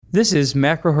This is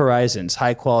Macro Horizons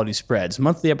High Quality Spreads,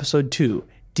 monthly episode 2,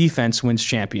 Defense Wins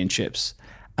Championships.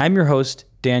 I'm your host,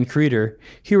 Dan Creeder,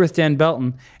 here with Dan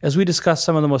Belton as we discuss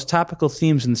some of the most topical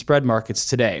themes in the spread markets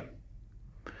today.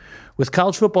 With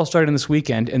college football starting this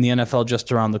weekend and the NFL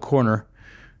just around the corner,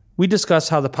 we discuss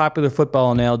how the popular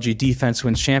football analogy defense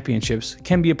wins championships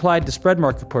can be applied to spread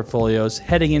market portfolios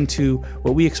heading into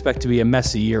what we expect to be a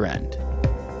messy year-end.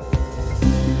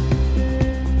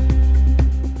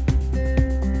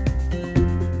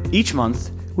 Each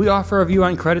month, we offer a view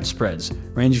on credit spreads,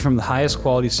 ranging from the highest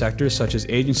quality sectors such as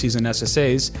agencies and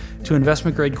SSAs to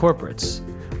investment-grade corporates.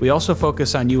 We also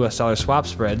focus on U.S. dollar swap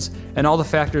spreads and all the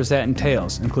factors that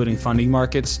entails, including funding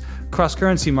markets,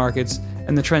 cross-currency markets,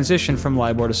 and the transition from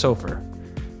LIBOR to SOFR.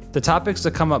 The topics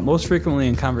that come up most frequently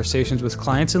in conversations with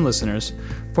clients and listeners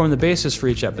form the basis for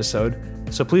each episode,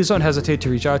 so please don't hesitate to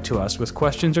reach out to us with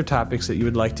questions or topics that you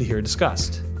would like to hear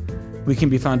discussed. We can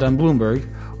be found on Bloomberg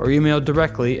or emailed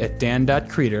directly at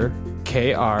dan.creeder,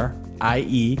 Kreiter,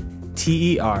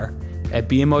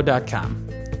 @bmo.com.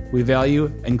 We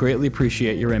value and greatly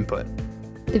appreciate your input.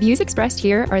 The views expressed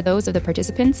here are those of the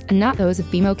participants and not those of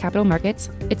BMO Capital Markets,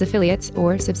 its affiliates,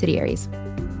 or subsidiaries.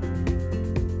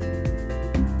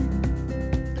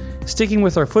 Sticking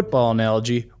with our football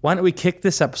analogy, why don't we kick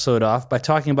this episode off by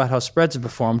talking about how spreads have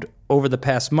performed over the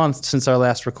past month since our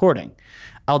last recording.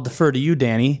 I'll defer to you,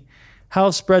 Danny. How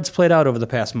have spreads played out over the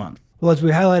past month? Well, as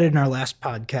we highlighted in our last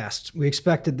podcast, we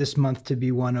expected this month to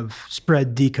be one of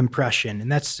spread decompression,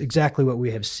 and that's exactly what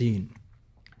we have seen.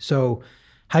 So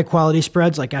high-quality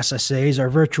spreads like SSAs are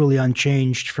virtually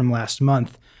unchanged from last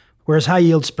month, whereas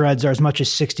high-yield spreads are as much as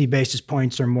 60 basis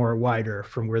points or more wider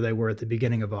from where they were at the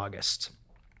beginning of August.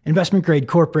 Investment-grade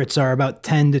corporates are about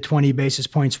 10 to 20 basis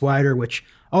points wider, which,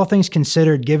 all things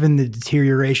considered, given the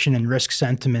deterioration in risk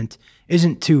sentiment,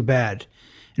 isn't too bad.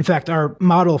 In fact, our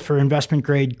model for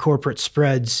investment-grade corporate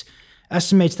spreads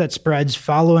estimates that spreads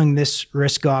following this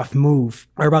risk-off move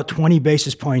are about 20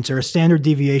 basis points or a standard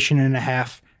deviation and a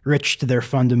half rich to their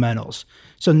fundamentals.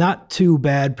 So not too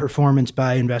bad performance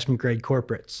by investment-grade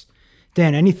corporates.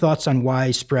 Dan, any thoughts on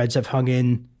why spreads have hung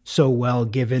in so well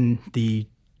given the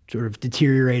sort of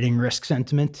deteriorating risk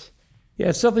sentiment? Yeah,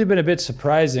 it's definitely been a bit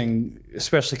surprising,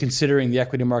 especially considering the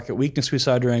equity market weakness we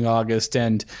saw during August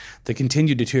and the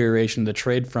continued deterioration of the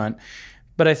trade front.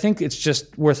 But I think it's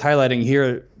just worth highlighting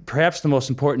here, perhaps the most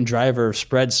important driver of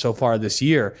spreads so far this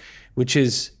year, which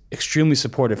is extremely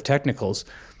supportive technicals.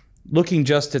 Looking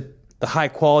just at the high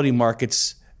quality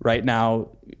markets right now,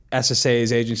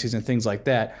 SSAs, agencies, and things like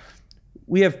that,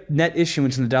 we have net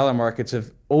issuance in the dollar markets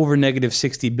of over negative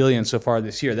 $60 billion so far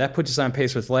this year. That puts us on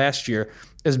pace with last year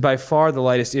as by far the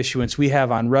lightest issuance we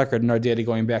have on record in our data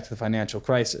going back to the financial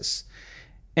crisis.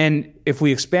 And if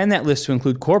we expand that list to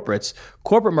include corporates,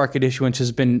 corporate market issuance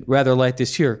has been rather light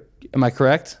this year. Am I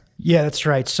correct? Yeah, that's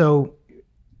right. So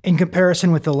in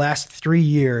comparison with the last 3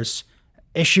 years,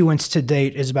 issuance to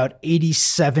date is about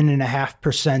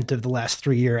 87.5% of the last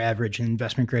 3-year average in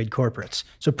investment-grade corporates.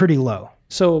 So pretty low.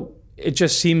 So it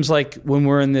just seems like when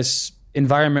we're in this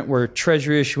environment where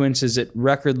treasury issuance is at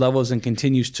record levels and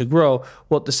continues to grow,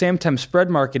 well, at the same time, spread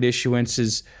market issuance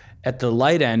is at the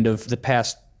light end of the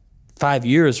past 5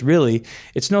 years, really.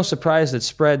 It's no surprise that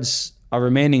spreads are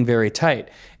remaining very tight.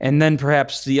 And then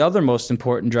perhaps the other most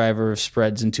important driver of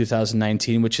spreads in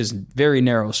 2019, which is very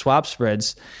narrow swap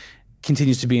spreads,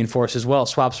 continues to be in force as well.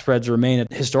 Swap spreads remain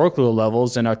at historical low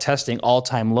levels and are testing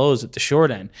all-time lows at the short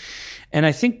end. And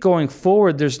I think going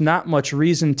forward, there's not much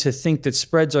reason to think that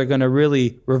spreads are going to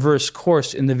really reverse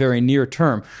course in the very near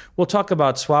term. We'll talk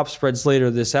about swap spreads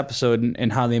later this episode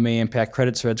and how they may impact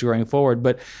credit spreads going forward.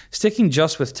 But sticking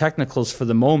just with technicals for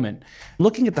the moment,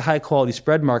 looking at the high-quality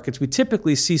spread markets, we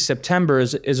typically see September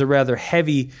as a rather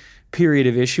heavy period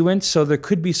of issuance, so there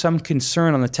could be some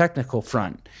concern on the technical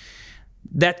front.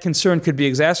 That concern could be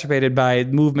exacerbated by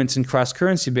movements in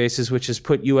cross-currency bases, which has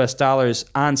put U.S. dollars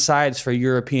on sides for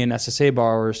European SSA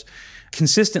borrowers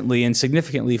consistently and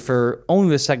significantly for only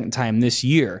the second time this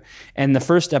year. And the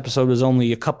first episode was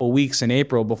only a couple weeks in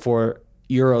April before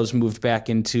euros moved back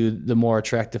into the more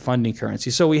attractive funding currency.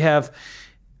 So we have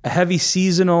a heavy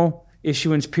seasonal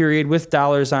issuance period with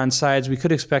dollars on sides. We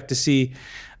could expect to see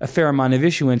a fair amount of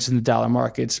issuance in the dollar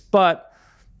markets. But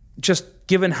just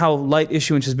given how light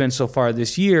issuance has been so far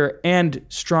this year and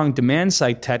strong demand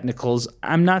side technicals,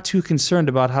 I'm not too concerned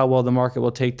about how well the market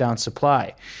will take down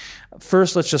supply.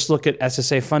 First, let's just look at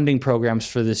SSA funding programs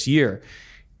for this year.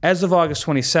 As of August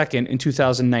 22nd in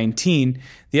 2019,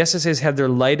 the SSAs had their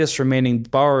lightest remaining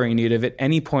borrowing need of at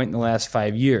any point in the last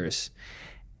 5 years.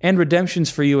 And redemptions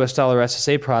for US dollar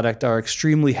SSA product are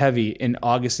extremely heavy in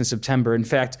August and September. In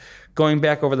fact, going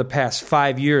back over the past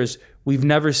 5 years, we've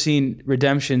never seen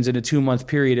redemptions in a 2-month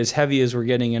period as heavy as we're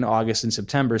getting in August and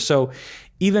September. So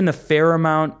even a fair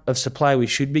amount of supply we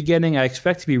should be getting, I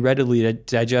expect to be readily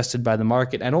digested by the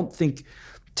market. I don't think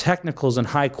technicals and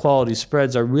high quality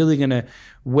spreads are really going to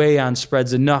weigh on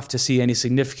spreads enough to see any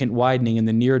significant widening in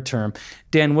the near term.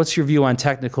 Dan, what's your view on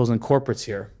technicals and corporates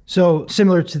here? So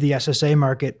similar to the SSA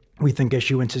market, we think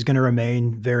issuance is going to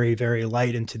remain very, very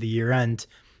light into the year end.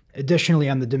 Additionally,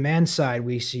 on the demand side,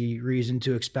 we see reason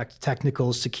to expect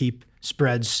technicals to keep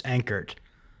spreads anchored.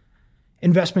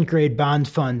 Investment grade bond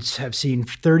funds have seen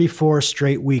 34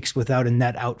 straight weeks without a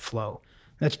net outflow.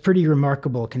 That's pretty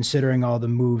remarkable considering all the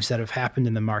moves that have happened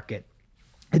in the market.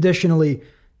 Additionally,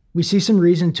 we see some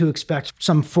reason to expect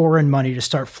some foreign money to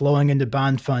start flowing into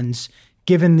bond funds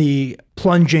given the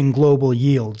plunging global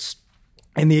yields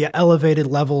and the elevated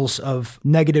levels of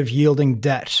negative yielding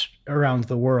debt around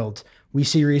the world. We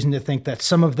see reason to think that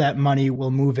some of that money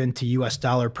will move into US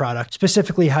dollar products,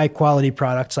 specifically high quality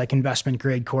products like investment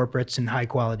grade corporates and high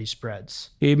quality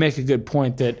spreads. You make a good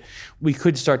point that we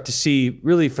could start to see,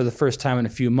 really for the first time in a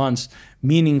few months,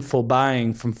 meaningful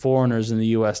buying from foreigners in the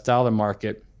US dollar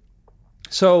market.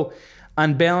 So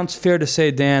on balance, fair to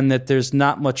say, Dan, that there's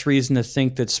not much reason to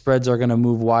think that spreads are going to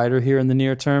move wider here in the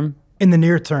near term? In the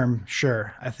near term,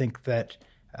 sure. I think that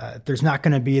there's not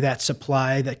going to be that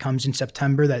supply that comes in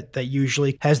September that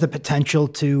usually has the potential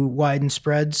to widen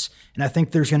spreads. And I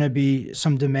think there's going to be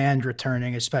some demand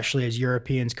returning, especially as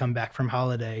Europeans come back from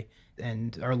holiday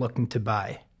and are looking to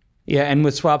buy. Yeah, and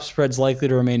with swap spreads likely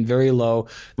to remain very low,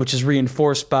 which is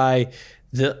reinforced by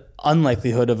the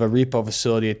unlikelihood of a repo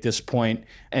facility at this point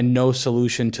and no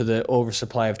solution to the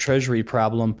oversupply of treasury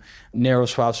problem, narrow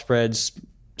swap spreads,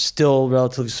 still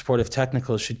relatively supportive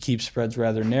technicals should keep spreads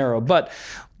rather narrow. But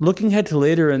looking ahead to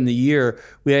later in the year,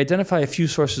 we identify a few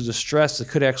sources of stress that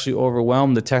could actually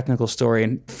overwhelm the technical story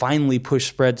and finally push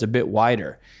spreads a bit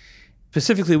wider.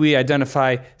 Specifically, we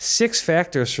identify 6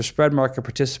 factors for spread market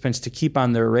participants to keep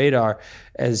on their radar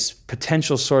as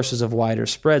potential sources of wider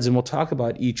spreads, and we'll talk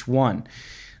about each one.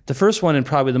 The first one, and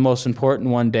probably the most important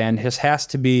one, Dan, has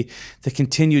to be the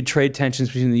continued trade tensions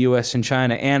between the U.S. and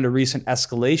China and a recent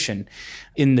escalation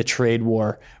in the trade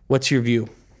war. What's your view?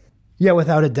 Yeah,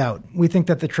 without a doubt. We think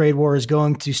that the trade war is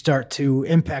going to start to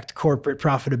impact corporate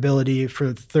profitability for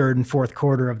the third and fourth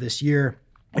quarter of this year.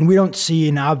 And we don't see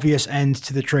an obvious end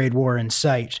to the trade war in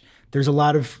sight. There's a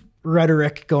lot of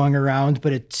rhetoric going around,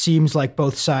 but it seems like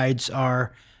both sides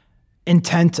are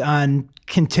intent on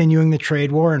continuing the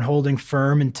trade war and holding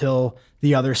firm until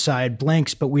the other side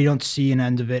blinks, but we don't see an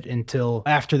end of it until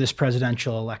after this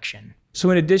presidential election. So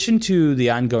in addition to the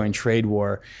ongoing trade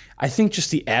war, I think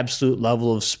just the absolute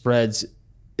level of spreads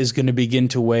is going to begin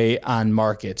to weigh on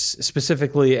markets,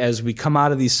 specifically as we come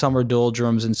out of these summer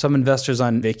doldrums and some investors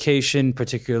on vacation,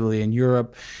 particularly in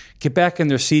Europe, get back in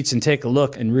their seats and take a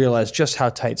look and realize just how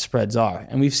tight spreads are.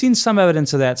 And we've seen some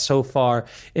evidence of that so far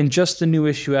in just the new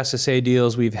issue SSA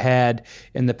deals we've had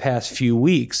in the past few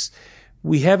weeks.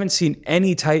 We haven't seen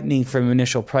any tightening from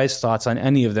initial price thoughts on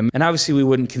any of them. And obviously we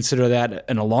wouldn't consider that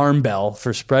an alarm bell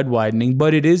for spread widening,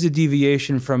 but it is a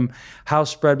deviation from how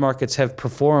spread markets have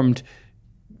performed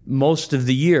most of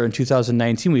the year in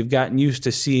 2019. We've gotten used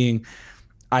to seeing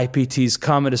IPTs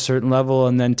come at a certain level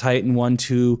and then tighten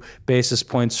 1-2 basis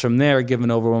points from there,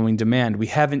 given overwhelming demand. We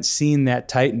haven't seen that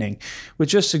tightening,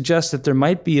 which just suggests that there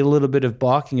might be a little bit of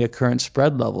balking at current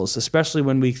spread levels, especially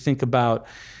when we think about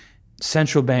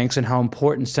central banks and how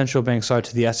important central banks are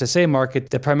to the SSA market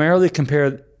that primarily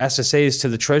compare SSAs to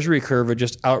the treasury curve or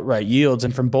just outright yields.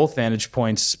 And from both vantage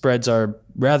points, spreads are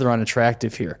rather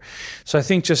unattractive here. So I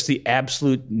think just the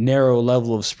absolute narrow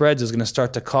level of spreads is going to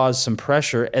start to cause some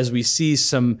pressure as we see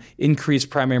some increased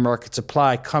primary market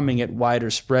supply coming at wider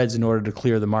spreads in order to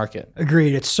clear the market.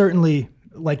 Agreed. It's certainly,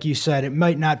 like you said, it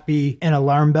might not be an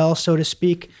alarm bell, so to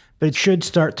speak, but it should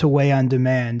start to weigh on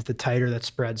demand the tighter that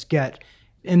spreads get.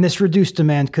 And this reduced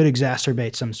demand could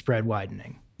exacerbate some spread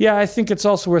widening. Yeah, I think it's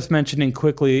also worth mentioning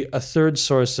quickly a third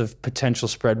source of potential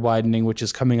spread widening, which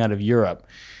is coming out of Europe.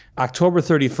 October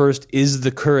 31st is the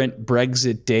current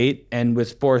Brexit date, and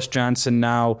with Boris Johnson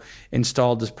now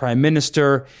installed as prime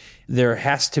minister, there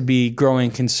has to be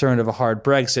growing concern of a hard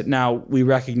Brexit. Now, we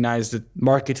recognize that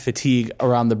market fatigue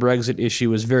around the Brexit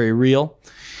issue is very real,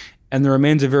 and there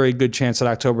remains a very good chance that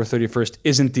October 31st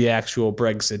isn't the actual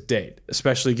Brexit date,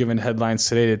 especially given headlines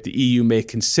today that the EU may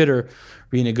consider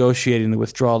renegotiating the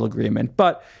withdrawal agreement.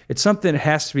 But it's something that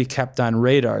has to be kept on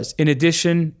radars. In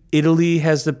addition, Italy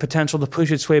has the potential to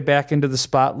push its way back into the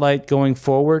spotlight going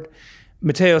forward.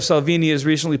 Matteo Salvini has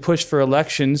recently pushed for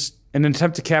elections in an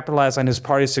attempt to capitalize on his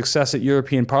party's success at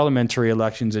European parliamentary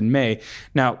elections in May.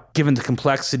 Now, given the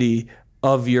complexity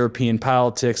of European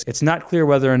politics, it's not clear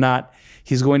whether or not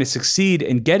he's going to succeed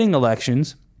in getting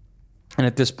elections. And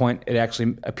at this point, it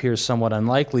actually appears somewhat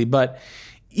unlikely. But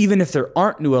even if there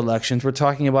aren't new elections, we're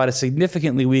talking about a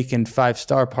significantly weakened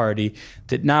five-star party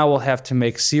that now will have to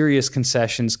make serious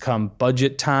concessions come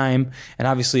budget time. And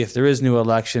obviously, if there is new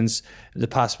elections, the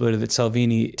possibility that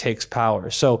Salvini takes power.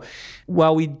 So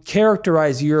while we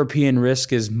characterize European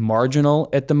risk as marginal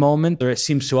at the moment, there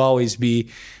seems to always be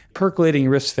percolating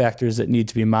risk factors that need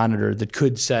to be monitored that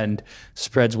could send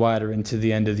spreads wider into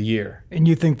the end of the year. And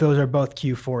you think those are both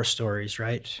Q4 stories,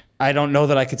 right? I don't know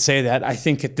that I could say that. I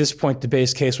think at this point, the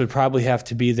base case would probably have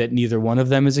to be that neither one of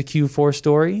them is a Q4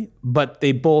 story, but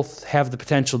they both have the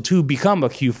potential to become a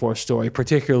Q4 story,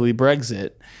 particularly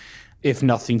Brexit, if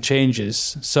nothing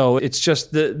changes. So it's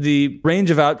just the range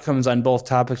of outcomes on both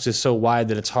topics is so wide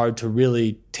that it's hard to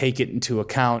really take it into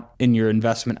account in your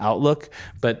investment outlook,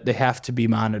 but they have to be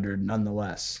monitored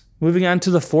nonetheless. Moving on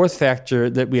to the fourth factor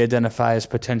that we identify as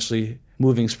potentially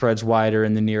moving spreads wider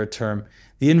in the near term,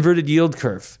 the inverted yield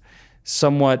curve.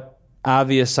 Somewhat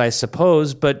obvious, I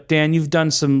suppose, but Dan, you've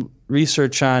done some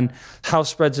research on how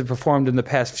spreads have performed in the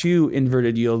past few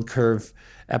inverted yield curve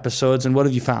episodes, and what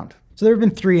have you found? So there have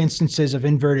been 3 instances of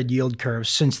inverted yield curves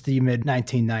since the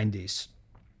mid-1990s.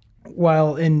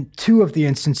 While in 2 of the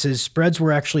instances, spreads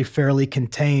were actually fairly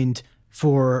contained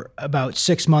for about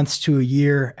 6 months to a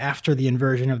year after the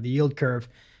inversion of the yield curve,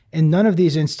 in none of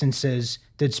these instances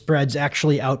did spreads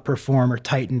actually outperform or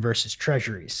tighten versus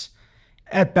treasuries.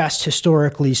 At best,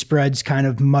 historically, spreads kind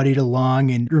of muddied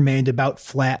along and remained about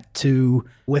flat to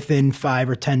within 5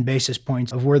 or 10 basis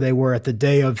points of where they were at the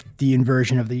day of the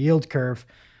inversion of the yield curve.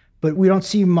 But we don't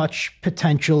see much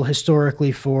potential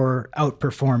historically for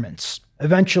outperformance.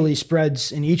 Eventually,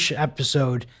 spreads in each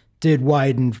episode did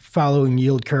widen following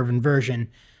yield curve inversion,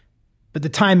 but the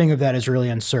timing of that is really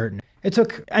uncertain. It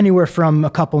took anywhere from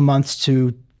a couple months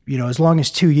to, as long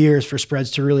as 2 years for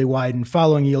spreads to really widen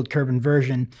following yield curve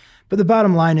inversion. But the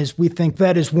bottom line is we think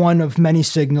that is one of many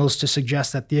signals to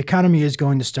suggest that the economy is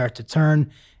going to start to turn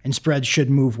and spreads should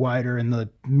move wider in the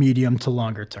medium to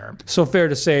longer term. So fair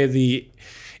to say the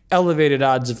elevated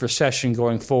odds of recession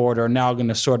going forward are now going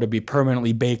to sort of be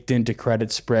permanently baked into credit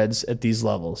spreads at these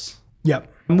levels. Yep.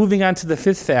 Moving on to the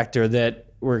fifth factor that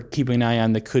we're keeping an eye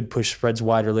on that could push spreads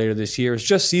wider later this year is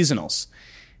just seasonals.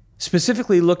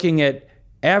 Specifically looking at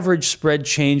average spread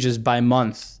changes by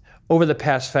month over the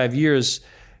past 5 years,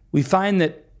 we find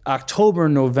that October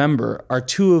and November are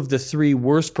 2 of the 3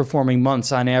 worst performing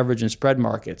months on average in spread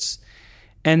markets.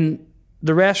 And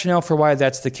the rationale for why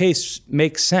that's the case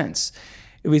makes sense.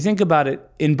 If we think about it,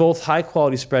 in both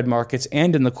high-quality spread markets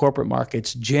and in the corporate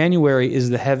markets, January is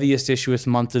the heaviest issuance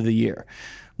month of the year.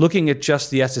 Looking at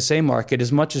just the SSA market,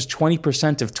 as much as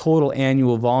 20% of total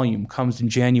annual volume comes in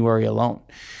January alone.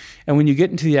 And when you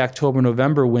get into the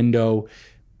October-November window,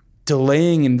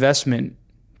 delaying investment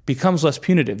becomes less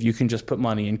punitive. You can just put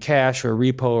money in cash or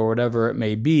repo or whatever it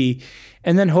may be,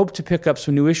 and then hope to pick up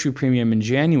some new issue premium in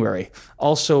January.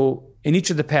 Also, in each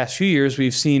of the past few years,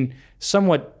 we've seen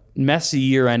somewhat messy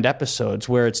year-end episodes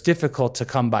where it's difficult to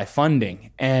come by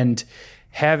funding, and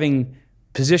having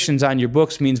positions on your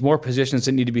books means more positions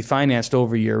that need to be financed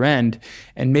over year-end,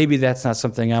 and maybe that's not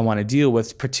something I want to deal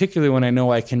with, particularly when I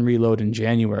know I can reload in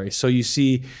January. So you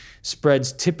see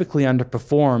spreads typically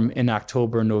underperform in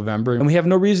October and November, and we have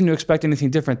no reason to expect anything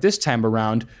different this time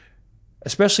around,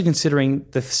 especially considering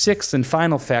the 6th and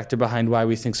final factor behind why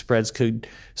we think spreads could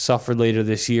suffer later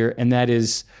this year, and that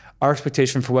is our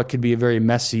expectation for what could be a very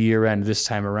messy year-end this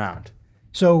time around.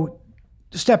 So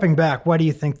stepping back, why do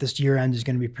you think this year-end is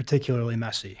going to be particularly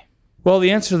messy? Well, the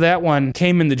answer to that one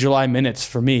came in the July minutes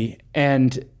for me,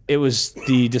 and it was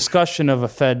the discussion of a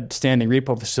Fed standing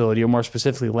repo facility, or more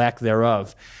specifically, lack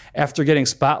thereof. After getting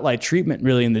spotlight treatment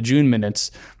really in the June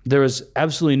minutes, there was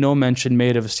absolutely no mention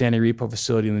made of a standing repo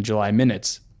facility in the July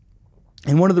minutes.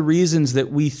 And one of the reasons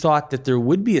that we thought that there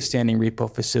would be a standing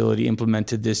repo facility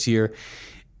implemented this year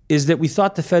is that we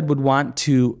thought the Fed would want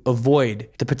to avoid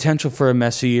the potential for a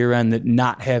messy year-end that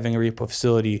not having a repo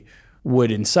facility would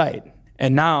incite.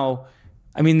 And now,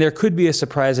 there could be a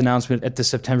surprise announcement at the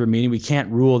September meeting. We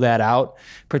can't rule that out,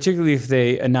 particularly if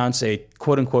they announce a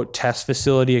quote-unquote test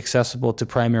facility accessible to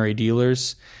primary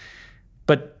dealers.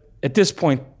 But at this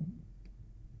point,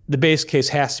 the base case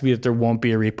has to be that there won't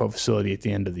be a repo facility at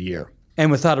the end of the year. And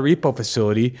without a repo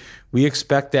facility, we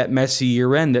expect that messy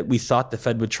year-end that we thought the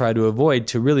Fed would try to avoid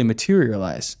to really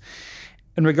materialize.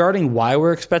 And regarding why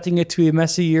we're expecting it to be a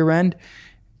messy year-end,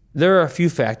 There are a few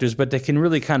factors, but they can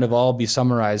really kind of all be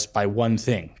summarized by one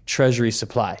thing: Treasury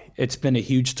supply. It's been a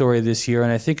huge story this year,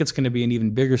 and I think it's going to be an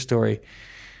even bigger story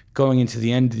going into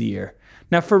the end of the year.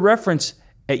 Now, for reference,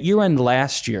 at year-end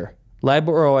last year,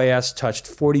 LIBOR OIS touched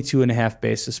 42.5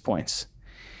 basis points.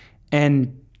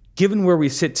 And given where we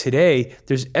sit today,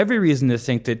 there's every reason to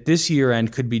think that this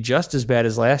year-end could be just as bad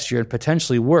as last year and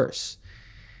potentially worse.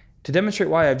 To demonstrate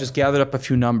why, I've just gathered up a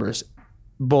few numbers,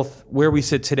 both where we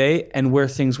sit today and where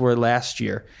things were last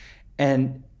year,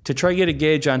 and to try to get a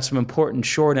gauge on some important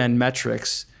short-end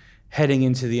metrics heading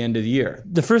into the end of the year.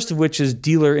 The first of which is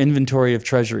dealer inventory of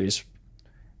treasuries.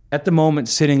 At the moment,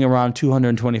 sitting around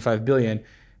 $225 billion,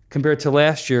 compared to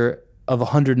last year of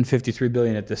 $153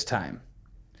 billion at this time.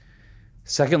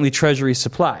 Secondly, Treasury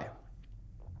supply.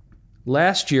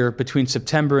 Last year, between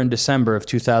September and December of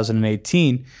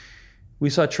 2018, we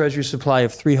saw Treasury supply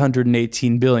of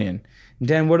 $318 billion.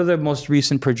 Dan, what are the most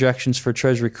recent projections for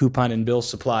Treasury coupon and bill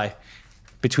supply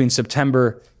between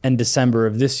September and December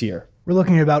of this year? We're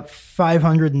looking at about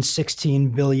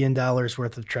 $516 billion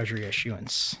worth of Treasury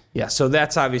issuance. Yeah, so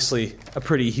that's obviously a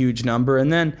pretty huge number.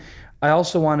 And then I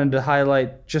also wanted to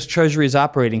highlight just Treasury's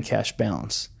operating cash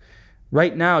balance.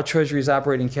 Right now, Treasury's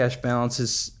operating cash balance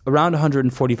is around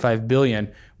 $145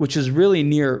 billion, which is really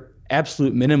near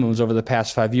absolute minimums over the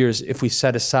past 5 years if we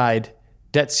set aside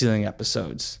debt ceiling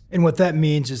episodes. And what that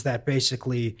means is that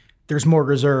basically there's more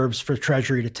reserves for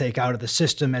Treasury to take out of the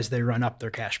system as they run up their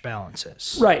cash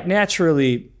balances. Right.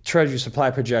 Naturally, Treasury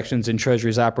supply projections and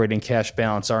Treasury's operating cash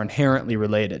balance are inherently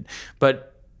related.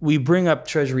 But we bring up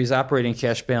Treasury's operating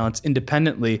cash balance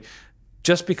independently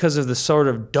just because of the sort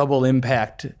of double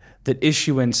impact that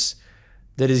issuance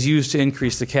that is used to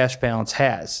increase the cash balance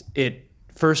has. It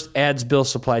first adds bill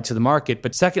supply to the market,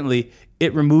 but secondly,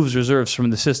 it removes reserves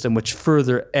from the system, which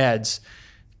further adds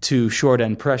to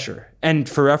short-end pressure. And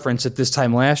for reference, at this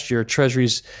time last year,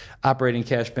 Treasury's operating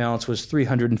cash balance was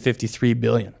 $353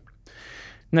 billion.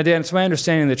 Now, Dan, it's my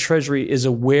understanding that Treasury is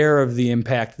aware of the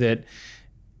impact that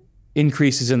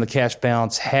increases in the cash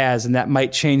balance has, and that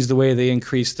might change the way they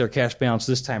increase their cash balance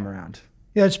this time around.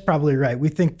 Yeah, that's probably right. We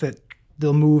think that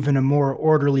they'll move in a more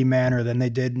orderly manner than they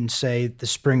did in, say, the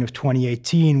spring of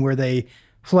 2018, where they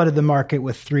flooded the market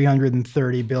with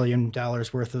 $330 billion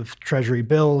worth of Treasury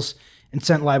bills and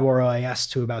sent LIBOR OIS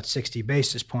to about 60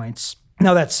 basis points.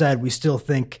 Now, that said, we still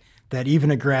think that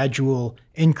even a gradual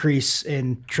increase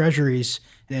in Treasuries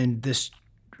and this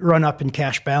run up in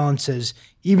cash balances,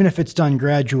 even if it's done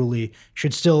gradually,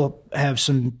 should still have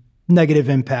some negative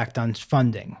impact on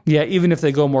funding. Yeah, even if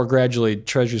they go more gradually,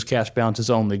 Treasury's cash balance is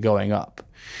only going up.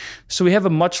 So we have a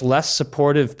much less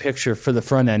supportive picture for the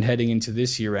front end heading into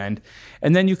this year end.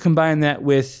 And then you combine that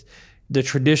with the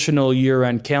traditional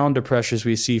year-end calendar pressures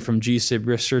we see from GSIB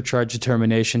risk surcharge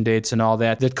determination dates and all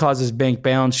that causes bank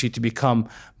balance sheet to become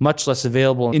much less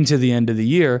available into the end of the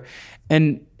year.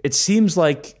 And it seems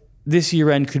like this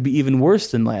year-end could be even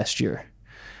worse than last year.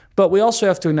 But we also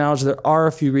have to acknowledge there are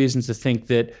a few reasons to think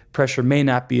that pressure may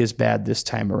not be as bad this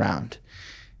time around.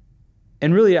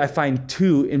 And really, I find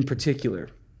two in particular.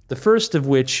 The first of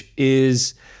which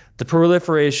is the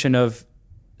proliferation of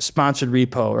sponsored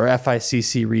repo or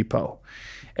FICC repo.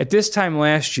 At this time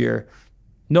last year,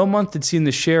 no month had seen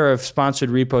the share of sponsored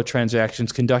repo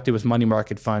transactions conducted with money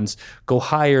market funds go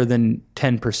higher than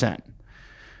 10%.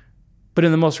 But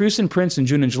in the most recent prints in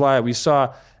June and July, we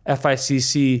saw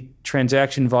FICC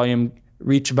transaction volume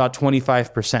reach about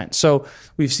 25%. So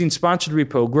we've seen sponsored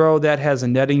repo grow. That has a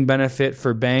netting benefit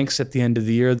for banks at the end of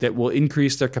the year that will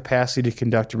increase their capacity to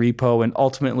conduct repo and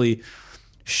ultimately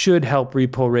should help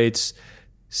repo rates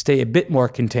stay a bit more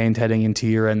contained heading into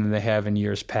year-end than they have in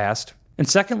years past. And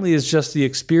secondly is just the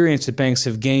experience that banks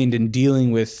have gained in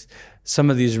dealing with some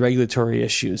of these regulatory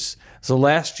issues. So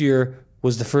last year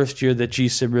was the first year that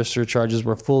GSIB risk surcharges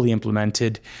were fully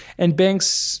implemented, and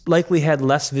banks likely had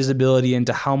less visibility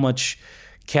into how much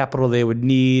capital they would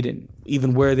need and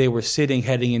even where they were sitting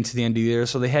heading into the end of the year,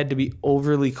 so they had to be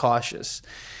overly cautious.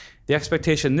 The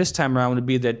expectation this time around would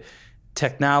be that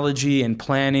technology and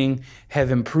planning have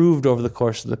improved over the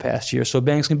course of the past year, so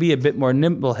banks can be a bit more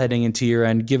nimble heading into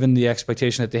year-end, given the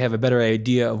expectation that they have a better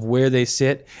idea of where they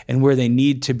sit and where they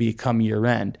need to be come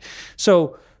year-end.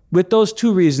 So with those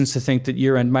two reasons to think that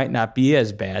year-end might not be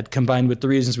as bad, combined with the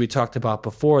reasons we talked about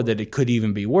before that it could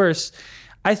even be worse,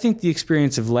 I think the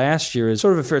experience of last year is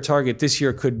sort of a fair target. This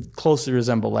year could closely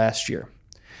resemble last year.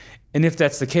 And if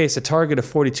that's the case, a target of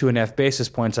 42.5 basis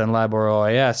points on LIBOR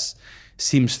OIS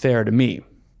seems fair to me.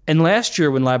 And last year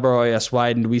when LIBOR OIS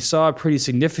widened, we saw a pretty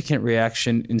significant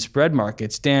reaction in spread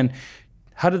markets. Dan,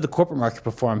 how did the corporate market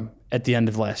perform at the end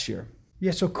of last year? Yeah,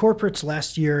 so corporates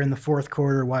last year in the fourth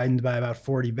quarter widened by about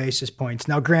 40 basis points.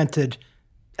 Now, granted,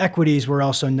 equities were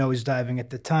also nosediving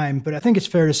at the time, but I think it's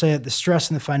fair to say that the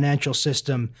stress in the financial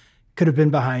system could have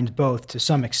been behind both to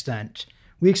some extent.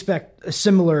 We expect a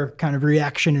similar kind of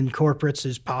reaction in corporates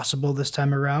is possible this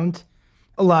time around.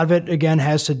 A lot of it, again,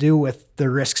 has to do with the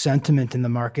risk sentiment in the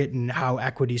market and how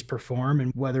equities perform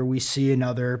and whether we see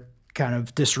another kind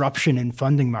of disruption in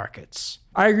funding markets.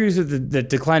 I agree with that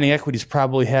declining equities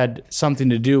probably had something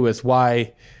to do with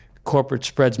why corporate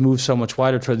spreads moved so much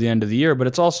wider toward the end of the year, but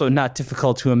it's also not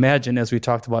difficult to imagine, as we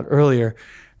talked about earlier,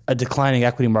 a declining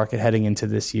equity market heading into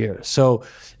this year. So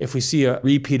if we see a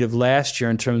repeat of last year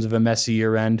in terms of a messy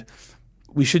year end,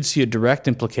 we should see a direct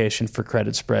implication for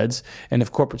credit spreads. And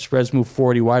if corporate spreads move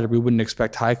 40 wider, we wouldn't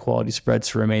expect high quality spreads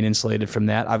to remain insulated from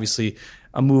that. Obviously,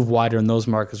 a move wider in those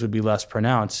markets would be less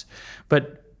pronounced.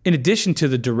 But in addition to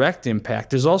the direct impact,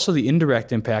 there's also the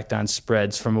indirect impact on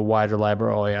spreads from a wider LIBOR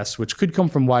OIS, which could come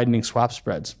from widening swap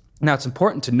spreads. Now, it's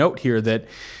important to note here that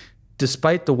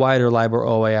despite the wider LIBOR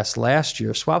OIS last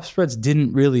year, swap spreads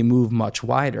didn't really move much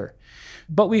wider.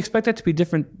 But we expect that to be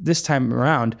different this time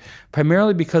around,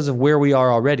 primarily because of where we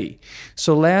are already.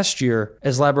 So last year,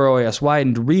 as LIBOR OIS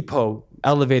widened, repo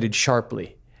elevated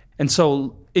sharply. And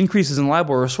so increases in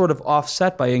LIBOR were sort of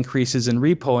offset by increases in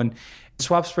repo, and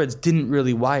swap spreads didn't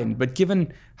really widen. But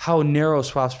given how narrow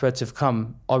swap spreads have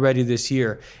come already this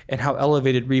year and how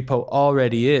elevated repo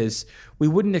already is, we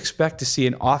wouldn't expect to see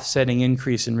an offsetting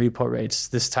increase in repo rates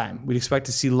this time. We'd expect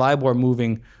to see LIBOR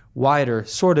moving wider,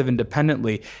 sort of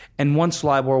independently. And once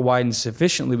LIBOR widens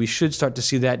sufficiently, we should start to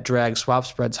see that drag swap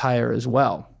spreads higher as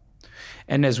well.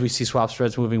 And as we see swap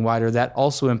spreads moving wider, that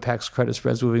also impacts credit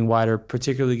spreads moving wider,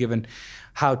 particularly given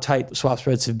how tight swap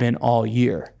spreads have been all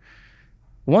year.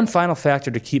 One final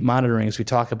factor to keep monitoring as we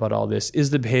talk about all this is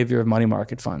the behavior of money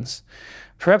market funds.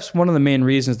 Perhaps one of the main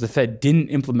reasons the Fed didn't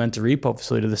implement a repo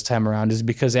facility this time around is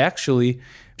because actually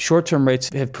short-term rates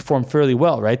have performed fairly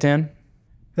well, right, Dan?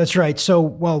 That's right. So,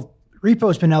 while repo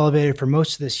has been elevated for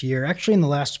most of this year, actually in the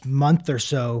last month or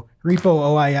so, repo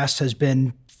OIS has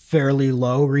been fairly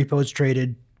low. Repo's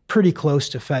traded pretty close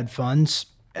to Fed funds.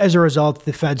 As a result,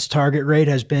 the Fed's target rate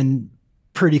has been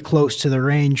pretty close to the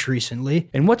range recently.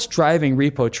 And what's driving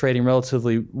repo trading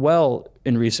relatively well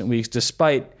in recent weeks,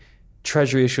 despite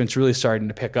Treasury issuance really starting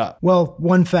to pick up? Well,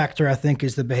 one factor, I think,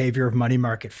 is the behavior of money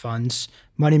market funds.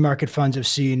 Money market funds have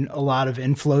seen a lot of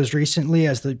inflows recently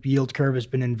as the yield curve has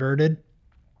been inverted.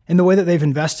 And the way that they've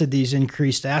invested these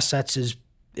increased assets is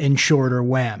in shorter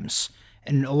WAMs.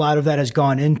 And a lot of that has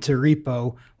gone into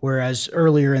repo, whereas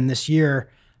earlier in this year,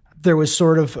 there was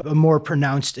sort of a more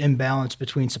pronounced imbalance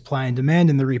between supply and demand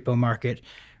in the repo market.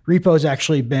 Repo has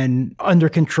actually been under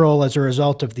control as a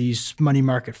result of these money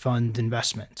market fund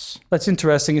investments. That's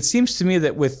interesting. It seems to me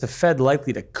that with the Fed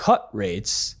likely to cut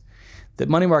rates, that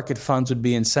money market funds would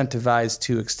be incentivized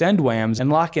to extend WAMs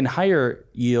and lock in higher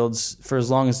yields for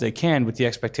as long as they can, with the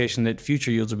expectation that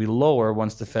future yields will be lower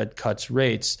once the Fed cuts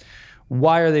rates.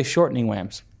 Why are they shortening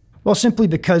WAMs? Well, simply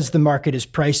because the market is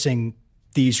pricing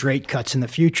these rate cuts in the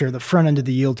future. The front end of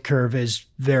the yield curve is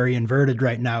very inverted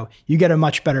right now. You get a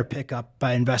much better pickup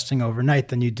by investing overnight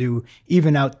than you do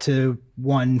even out to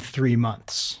 1-3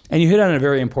 months. And you hit on a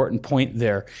very important point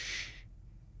there.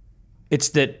 It's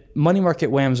that money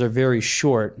market WAMs are very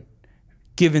short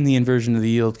given the inversion of the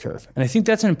yield curve. And I think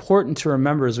that's important to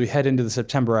remember as we head into the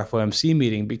September FOMC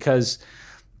meeting, because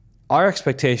our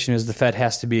expectation is the Fed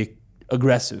has to be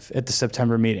aggressive at the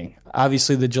September meeting.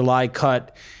 Obviously, the July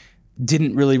cut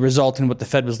didn't really result in what the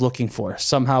Fed was looking for.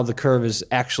 Somehow the curve is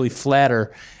actually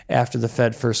flatter after the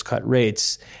Fed first cut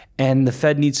rates. And the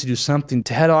Fed needs to do something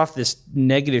to head off this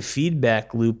negative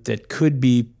feedback loop that could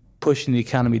be pushing the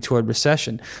economy toward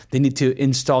recession. They need to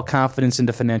install confidence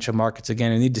into financial markets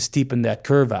again and need to steepen that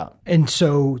curve out. And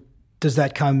so does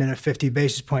that come in a 50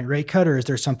 basis point rate cut, or is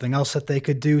there something else that they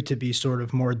could do to be sort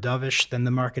of more dovish than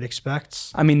the market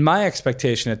expects? I mean, my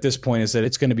expectation at this point is that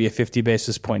it's going to be a 50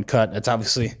 basis point cut. That's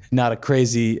obviously not a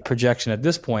crazy projection at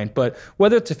this point, but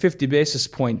whether it's a 50 basis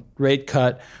point rate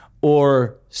cut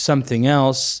or something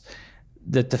else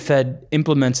that the Fed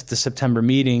implements at the September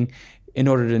meeting in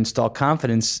order to install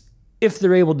confidence, if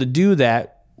they're able to do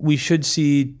that, we should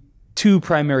see two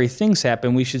primary things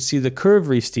happen. We should see the curve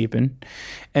re-steepen,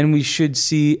 and we should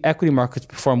see equity markets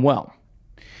perform well.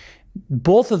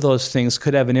 Both of those things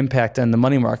could have an impact on the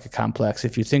money market complex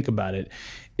if you think about it.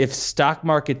 If stock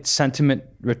market sentiment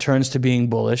returns to being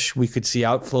bullish, we could see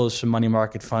outflows from money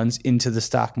market funds into the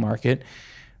stock market.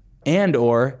 And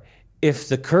or if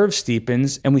the curve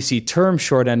steepens and we see term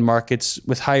short end markets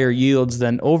with higher yields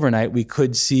than overnight, we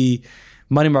could see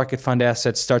money market fund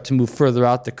assets start to move further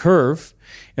out the curve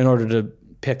in order to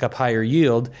pick up higher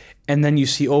yield. And then you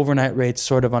see overnight rates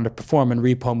sort of underperform and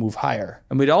repo move higher.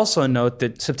 And we'd also note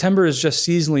that September is just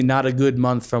seasonally not a good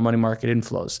month for money market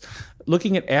inflows.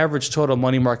 Looking at average total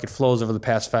money market flows over the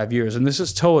past 5 years, and this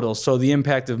is total, so the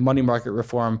impact of money market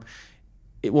reform,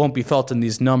 it won't be felt in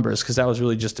these numbers because that was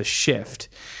really just a shift.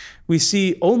 We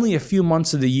see only a few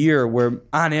months of the year where,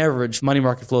 on average, money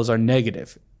market flows are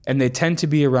negative, and they tend to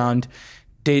be around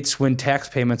dates when tax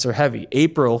payments are heavy.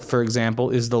 April, for example,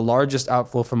 is the largest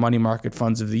outflow for money market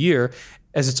funds of the year,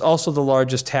 as it's also the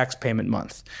largest tax payment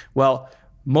month. Well,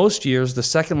 most years, the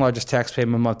second largest tax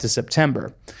payment month is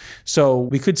September. So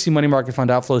we could see money market fund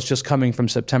outflows just coming from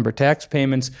September tax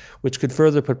payments, which could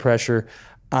further put pressure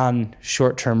on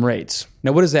short-term rates.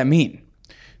 Now, what does that mean?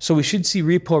 So we should see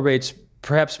repo rates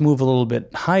perhaps move a little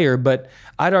bit higher, but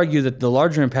I'd argue that the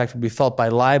larger impact will be felt by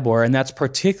LIBOR, and that's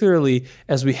particularly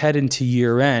as we head into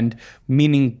year-end,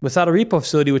 meaning without a repo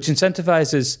facility, which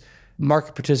incentivizes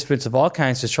market participants of all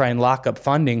kinds to try and lock up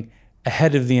funding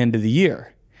ahead of the end of the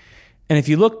year. And if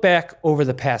you look back over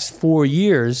the past 4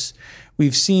 years,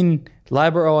 we've seen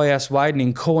LIBOR OIS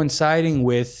widening coinciding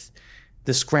with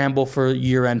the scramble for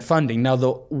year-end funding. Now,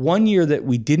 the 1 year that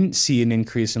we didn't see an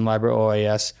increase in LIBOR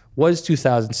OIS was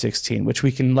 2016, which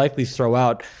we can likely throw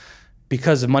out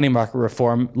because of money market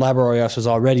reform. LIBOR OIS was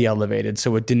already elevated,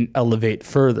 so it didn't elevate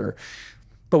further.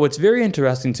 But what's very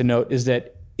interesting to note is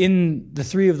that in the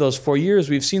 3 of those 4 years,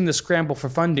 we've seen the scramble for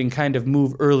funding kind of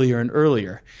move earlier and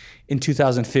earlier. In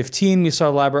 2015, we saw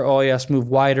LIBOR OIS move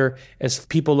wider as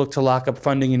people looked to lock up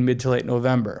funding in mid to late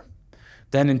November.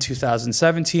 Then in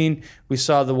 2017, we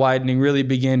saw the widening really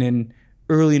begin in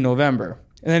early November.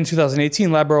 And then in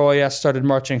 2018, LIBOR OIS started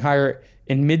marching higher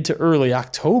in mid to early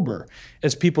October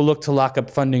as people looked to lock up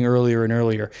funding earlier and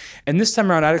earlier. And this time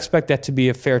around, I'd expect that to be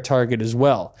a fair target as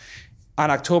well. On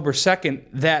October 2nd,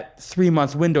 that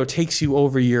 3-month window takes you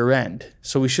over year end.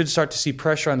 So we should start to see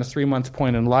pressure on the 3-month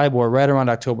point in LIBOR right around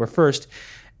October 1st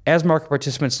as market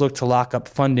participants look to lock up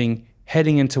funding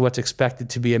heading into what's expected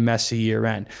to be a messy year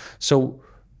end. So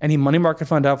any money market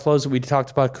fund outflows that we talked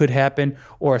about could happen,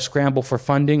 or a scramble for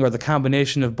funding, or the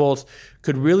combination of both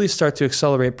could really start to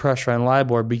accelerate pressure on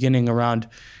LIBOR beginning around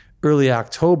early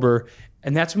October.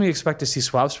 And that's when we expect to see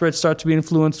swap spreads start to be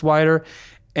influenced wider,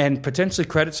 and potentially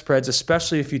credit spreads,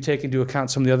 especially if you take into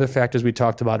account some of the other factors we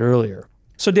talked about earlier.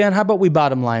 So Dan, how about we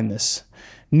bottom line this?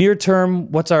 Near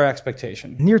term, what's our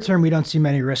expectation? Near term, we don't see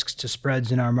many risks to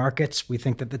spreads in our markets. We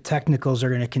think that the technicals are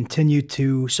going to continue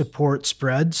to support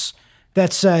spreads.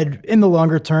 That said, in the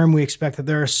longer term, we expect that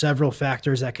there are several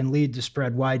factors that can lead to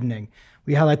spread widening.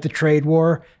 We highlight the trade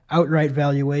war, outright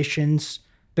valuations,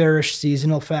 bearish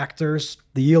seasonal factors,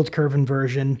 the yield curve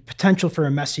inversion, potential for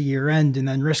a messy year end, and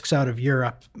then risks out of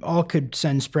Europe. All could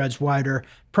send spreads wider,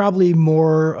 probably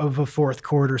more of a fourth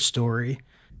quarter story.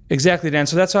 Exactly, Dan.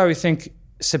 So that's why we think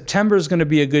September is going to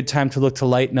be a good time to look to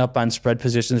lighten up on spread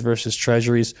positions versus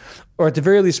treasuries, or at the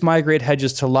very least migrate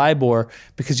hedges to LIBOR,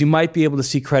 because you might be able to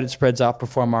see credit spreads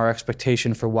outperform our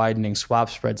expectation for widening swap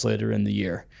spreads later in the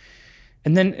year.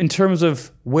 And then in terms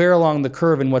of where along the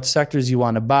curve and what sectors you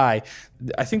want to buy,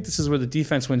 I think this is where the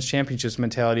defense wins championships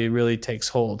mentality really takes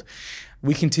hold.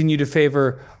 We continue to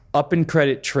favor up in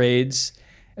credit trades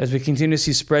as we continue to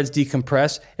see spreads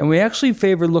decompress, and we actually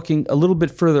favor looking a little bit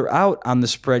further out on the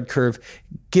spread curve,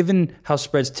 given how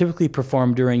spreads typically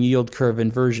perform during yield curve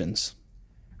inversions.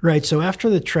 Right, so after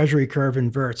the treasury curve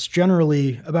inverts,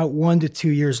 generally about 1 to 2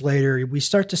 years later, we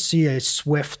start to see a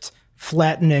swift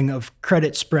flattening of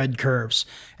credit spread curves.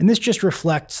 And this just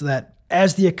reflects that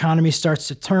as the economy starts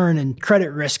to turn and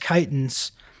credit risk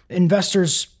heightens,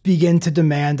 investors begin to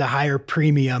demand a higher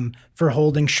premium for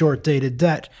holding short-dated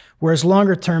debt, whereas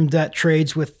longer-term debt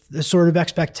trades with the sort of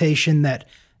expectation that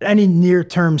any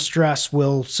near-term stress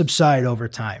will subside over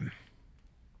time.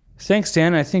 Thanks,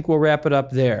 Dan. I think we'll wrap it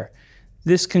up there.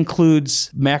 This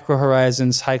concludes Macro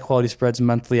Horizons High Quality Spreads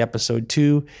Monthly Episode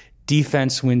 2,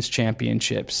 Defense Wins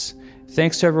Championships.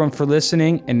 Thanks to everyone for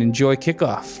listening, and enjoy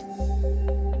kickoff.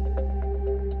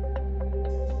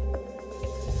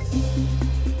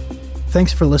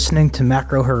 Thanks for listening to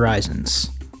Macro Horizons.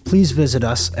 Please visit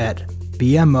us at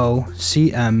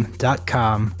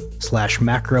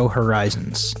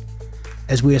bmocm.com/macrohorizons.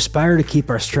 As we aspire to keep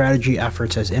our strategy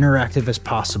efforts as interactive as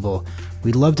possible,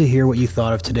 we'd love to hear what you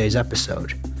thought of today's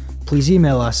episode. Please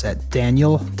email us at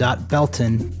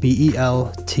daniel.belton,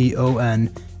 BELTON,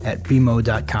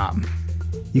 @bmo.com.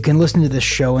 You can listen to this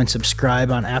show and subscribe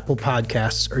on Apple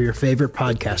Podcasts or your favorite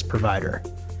podcast provider.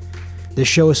 This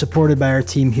show is supported by our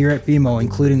team here at BMO,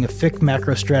 including the FIC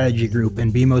Macro Strategy Group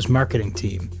and BMO's marketing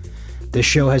team. This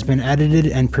show has been edited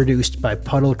and produced by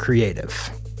Puddle Creative.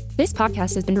 This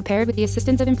podcast has been prepared with the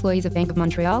assistance of employees of Bank of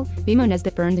Montreal, BMO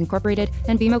Nesbitt Burns Incorporated,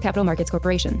 and BMO Capital Markets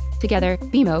Corporation. Together,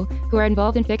 BMO, who are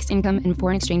involved in fixed income and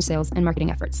foreign exchange sales and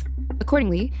marketing efforts.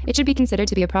 Accordingly, it should be considered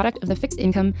to be a product of the fixed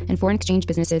income and foreign exchange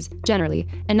businesses generally,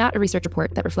 and not a research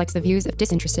report that reflects the views of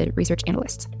disinterested research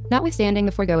analysts. Notwithstanding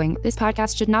the foregoing, this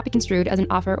podcast should not be construed as an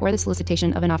offer or the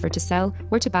solicitation of an offer to sell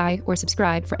or to buy or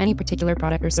subscribe for any particular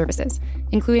product or services,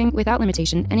 including, without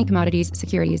limitation, any commodities,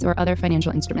 securities, or other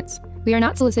financial instruments. We are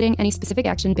not soliciting any specific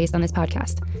action based on this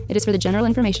podcast. It is for the general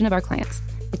information of our clients.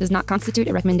 It does not constitute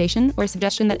a recommendation or a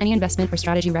suggestion that any investment or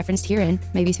strategy referenced herein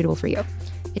may be suitable for you.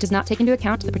 It does not take into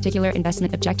account the particular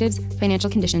investment objectives, financial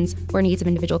conditions, or needs of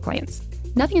individual clients.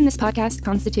 Nothing in this podcast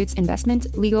constitutes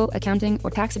investment, legal, accounting, or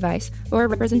tax advice, or a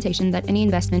representation that any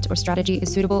investment or strategy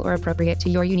is suitable or appropriate to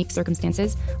your unique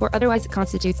circumstances, or otherwise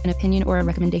constitutes an opinion or a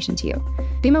recommendation to you.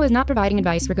 BMO is not providing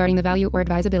advice regarding the value or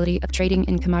advisability of trading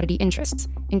in commodity interests,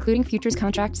 including futures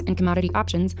contracts and commodity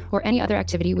options, or any other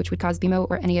activity which would cause BMO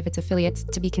or any of its affiliates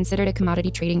to be considered a commodity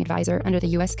trading advisor under the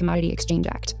U.S. Commodity Exchange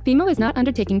Act. BMO is not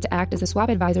undertaking to act as a swap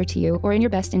advisor to you or in your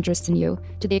best interests in you,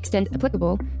 to the extent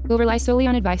applicable, will rely solely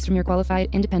on advice from your qualified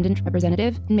independent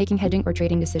representative in making hedging or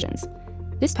trading decisions.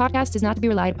 This podcast is not to be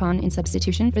relied upon in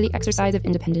substitution for the exercise of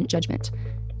independent judgment.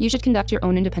 You should conduct your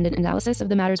own independent analysis of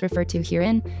the matters referred to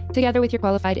herein, together with your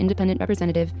qualified independent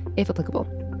representative, if applicable.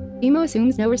 BMO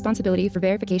assumes no responsibility for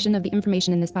verification of the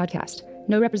information in this podcast.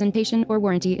 No representation or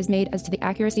warranty is made as to the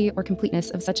accuracy or completeness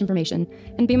of such information,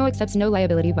 and BMO accepts no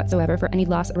liability whatsoever for any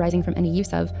loss arising from any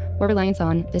use of or reliance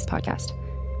on this podcast.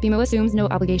 BMO assumes no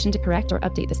obligation to correct or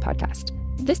update this podcast.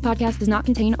 This podcast does not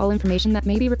contain all information that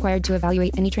may be required to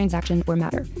evaluate any transaction or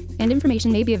matter, and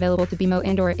information may be available to BMO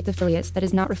and/or its affiliates that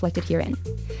is not reflected herein.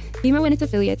 BMO and its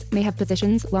affiliates may have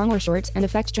positions, long or short, and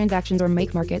affect transactions or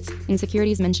make markets in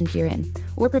securities mentioned herein,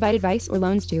 or provide advice or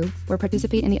loans to, or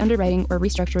participate in the underwriting or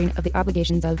restructuring of the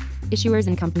obligations of, issuers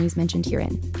and companies mentioned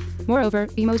herein. Moreover,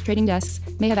 BMO's trading desks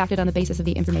may have acted on the basis of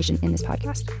the information in this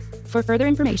podcast. For further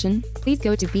information, please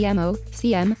go to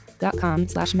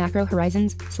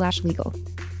bmocm.com/macrohorizons/legal.